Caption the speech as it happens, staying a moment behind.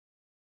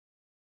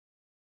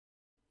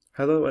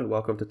Hello and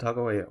welcome to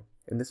TagoIO.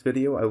 In this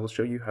video, I will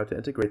show you how to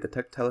integrate the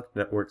Tektelic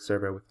network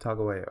server with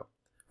TagoIO.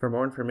 For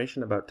more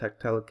information about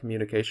Tektelic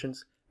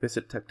communications,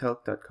 visit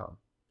tektelic.com.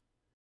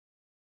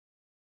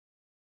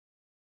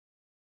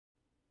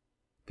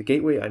 The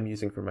gateway I'm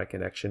using for my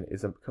connection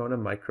is a Kona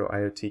Micro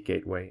IoT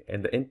gateway,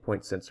 and the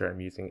endpoint sensor I'm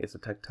using is a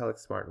Tektelic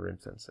Smart Room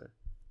sensor.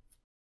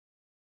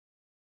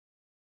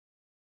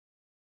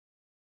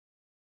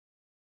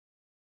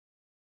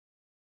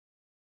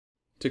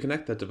 To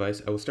connect that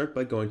device, I will start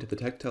by going to the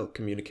Tektelic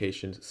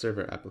Communications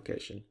server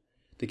application.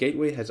 The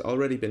gateway has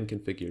already been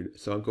configured,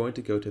 so I'm going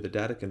to go to the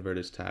Data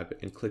Converters tab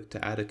and click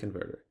to add a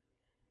converter.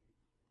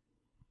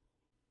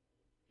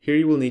 Here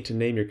you will need to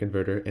name your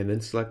converter and then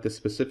select the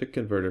specific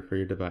converter for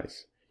your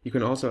device. You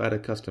can also add a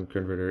custom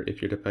converter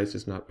if your device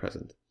is not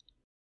present.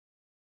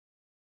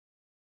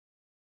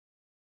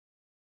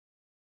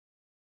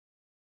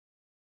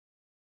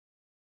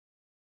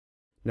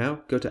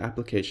 Now go to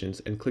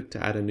Applications and click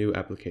to add a new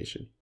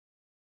application.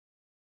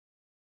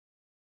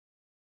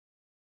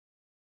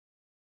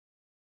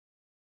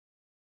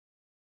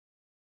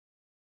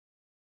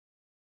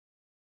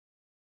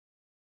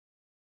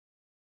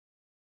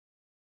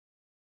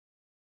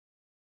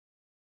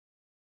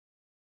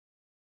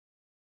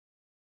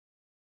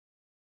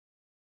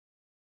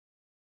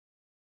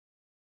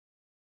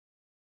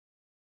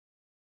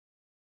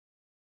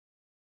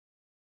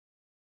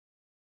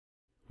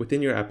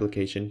 Within your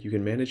application, you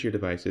can manage your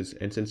devices,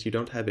 and since you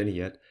don't have any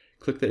yet,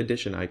 click the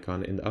Addition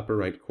icon in the upper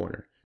right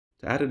corner.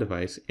 To add a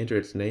device, enter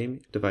its name,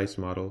 device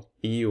model,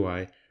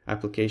 EUI,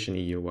 application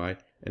EUI,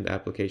 and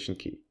application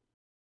key.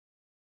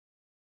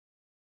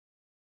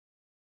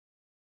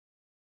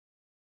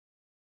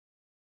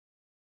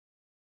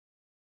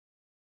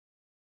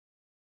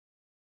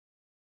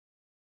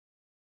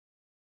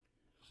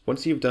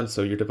 Once you've done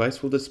so, your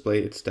device will display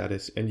its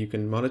status and you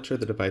can monitor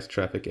the device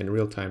traffic in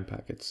real-time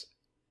packets.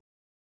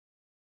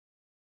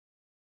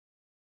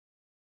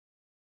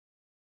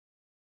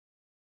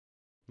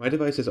 My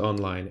device is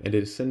online and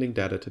it is sending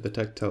data to the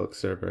Tektelic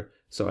server,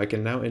 so I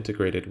can now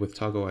integrate it with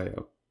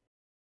TagoIO.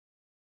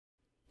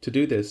 To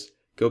do this,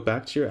 go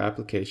back to your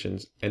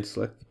applications and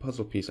select the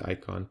puzzle piece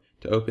icon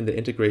to open the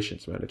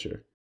Integrations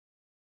Manager.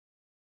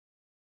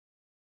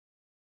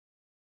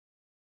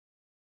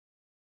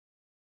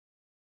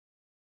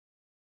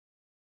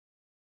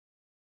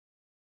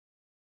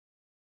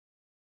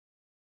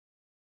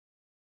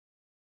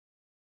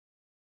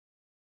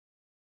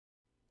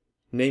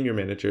 Name your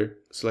manager,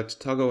 select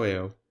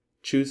TagoIO,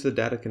 choose the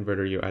data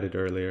converter you added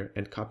earlier,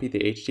 and copy the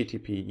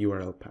HTTP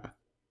URL path.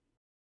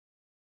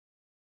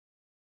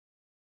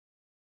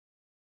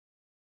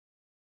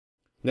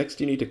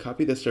 Next, you need to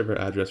copy the server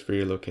address for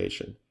your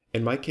location.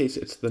 In my case,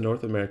 it's the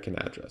North American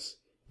address.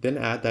 Then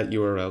add that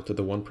URL to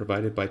the one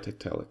provided by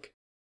Tektelic.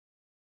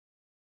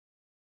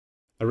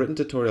 A written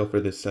tutorial for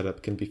this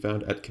setup can be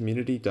found at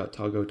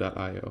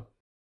community.tago.io.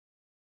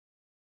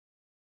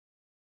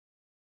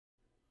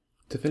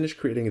 To finish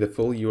creating the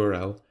full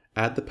URL,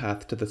 add the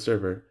path to the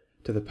server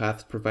to the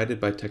path provided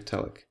by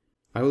Tektelic.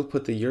 I will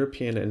put the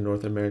European and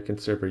North American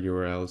server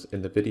URLs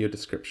in the video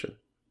description.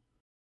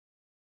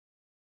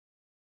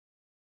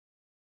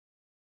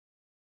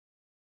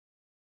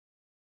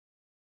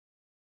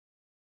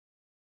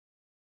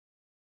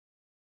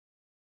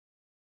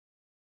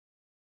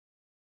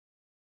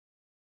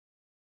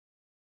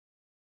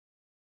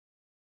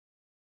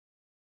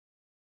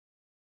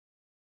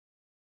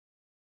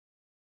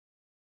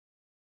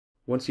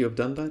 Once you have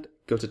done that,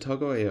 go to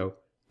TagoIO,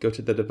 go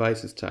to the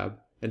Devices tab,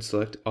 and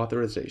select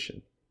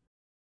Authorization.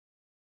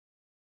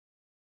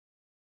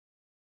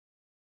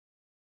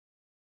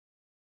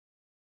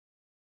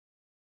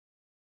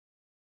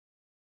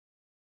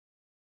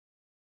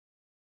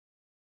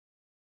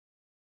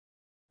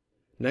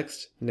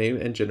 Next, name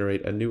and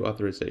generate a new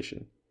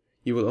authorization.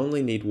 You will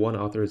only need one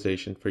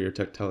authorization for your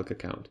Tektelic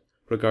account,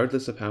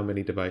 regardless of how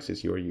many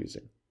devices you are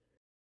using.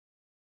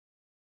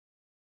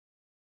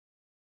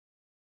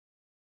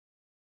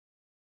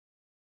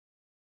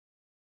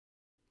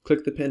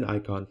 Click the pin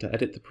icon to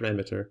edit the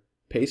parameter,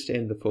 paste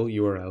in the full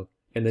URL,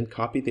 and then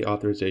copy the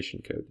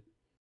authorization code.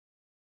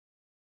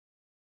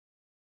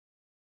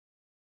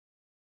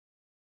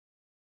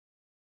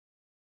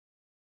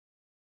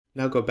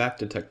 Now go back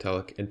to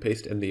Tektelic and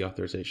paste in the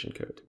authorization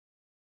code.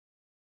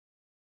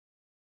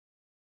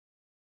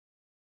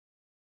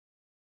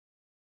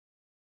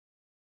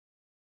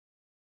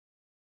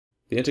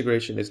 The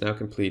integration is now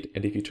complete,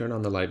 and if you turn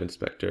on the Live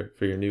Inspector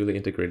for your newly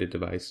integrated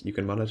device, you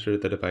can monitor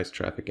the device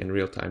traffic in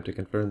real time to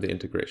confirm the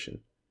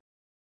integration.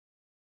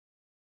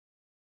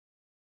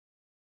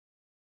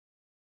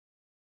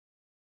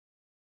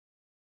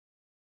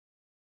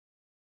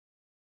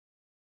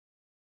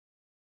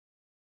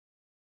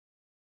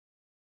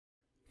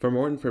 For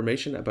more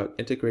information about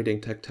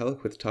integrating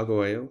Tektelic with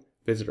TagoIO,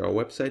 visit our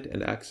website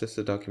and access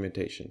the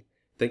documentation.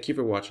 Thank you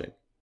for watching.